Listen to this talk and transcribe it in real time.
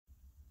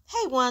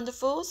Hey,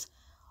 Wonderfuls.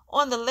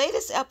 On the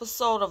latest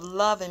episode of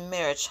Love and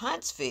Marriage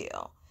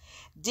Huntsville,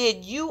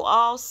 did you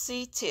all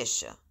see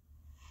Tisha?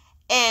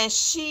 And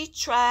she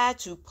tried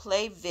to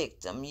play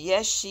victim.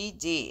 Yes, she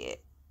did.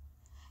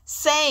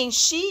 Saying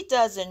she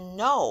doesn't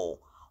know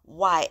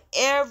why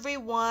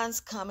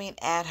everyone's coming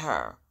at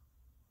her.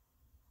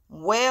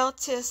 Well,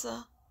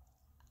 Tisha,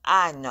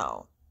 I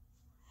know.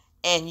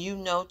 And you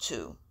know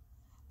too.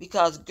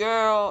 Because,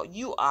 girl,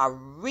 you are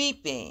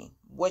reaping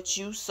what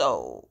you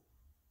sowed.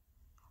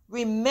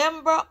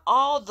 Remember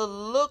all the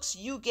looks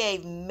you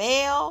gave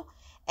Mel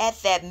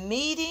at that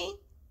meeting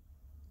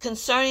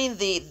concerning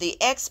the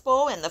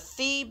expo and the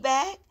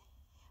feedback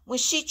when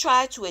she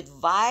tried to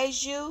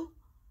advise you?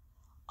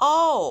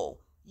 Oh,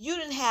 you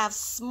didn't have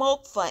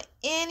smoke for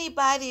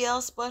anybody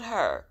else but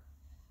her.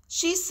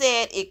 She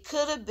said it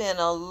could have been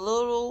a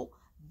little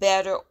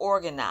better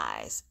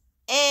organized,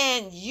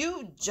 and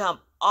you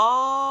jumped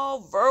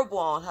all verbal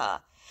on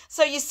her.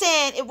 So you're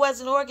saying it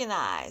wasn't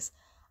organized.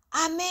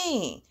 I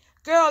mean,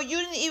 girl, you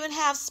didn't even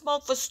have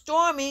smoke for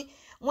Stormy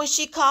when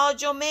she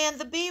called your man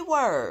the B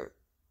word.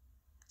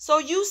 So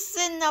you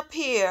sitting up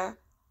here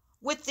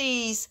with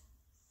these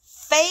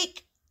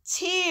fake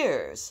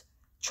tears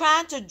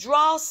trying to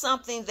draw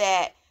something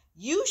that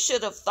you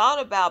should have thought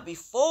about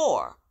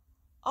before.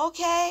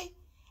 Okay?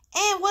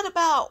 And what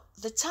about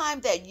the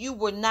time that you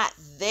were not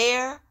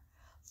there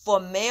for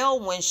Mel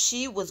when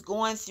she was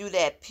going through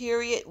that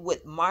period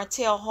with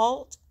Martell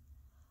Holt?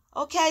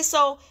 Okay,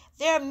 so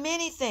there are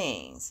many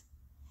things.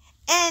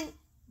 And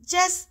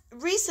just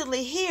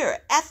recently here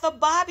at the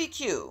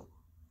barbecue,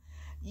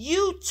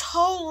 you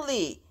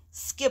totally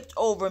skipped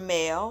over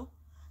Mel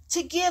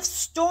to give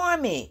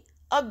Stormy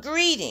a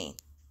greeting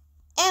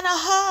and a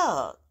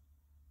hug.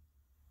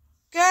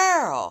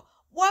 Girl,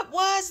 what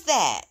was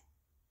that?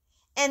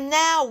 And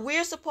now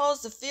we're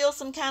supposed to feel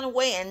some kind of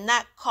way and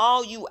not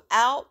call you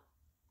out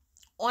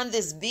on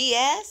this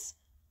BS?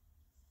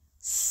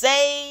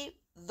 Save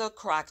the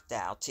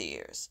crocodile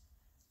tears.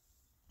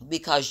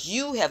 Because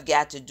you have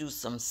got to do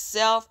some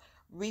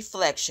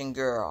self-reflection,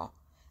 girl.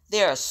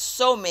 There are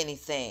so many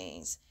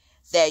things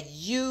that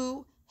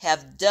you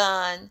have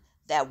done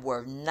that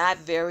were not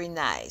very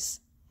nice.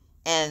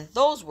 And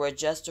those were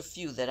just a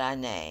few that I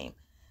named.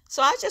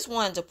 So I just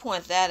wanted to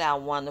point that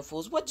out,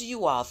 Wonderfuls. What do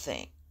you all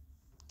think?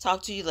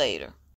 Talk to you later.